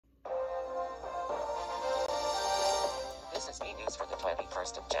news for the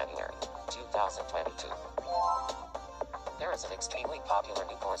 21st of January, 2022. There is an extremely popular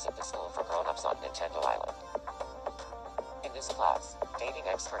new course at the school for grown-ups on Nintendo Island. In this class, dating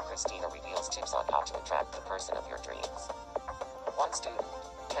expert Christina reveals tips on how to attract the person of your dreams. One student,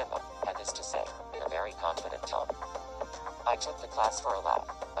 Emma, had this to say, in a very confident tone. I took the class for a laugh,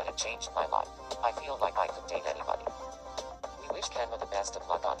 but it changed my life. I feel like I could date anybody. We wish Kenma the best of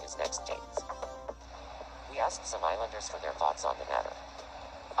luck on his next dates. We asked some islanders for their thoughts on the matter.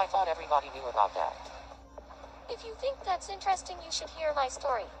 I thought everybody knew about that. If you think that's interesting, you should hear my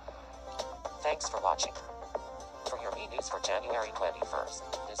story. Thanks for watching. For your news for January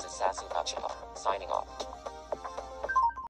 21st, this is Sasu Hachiha, signing off.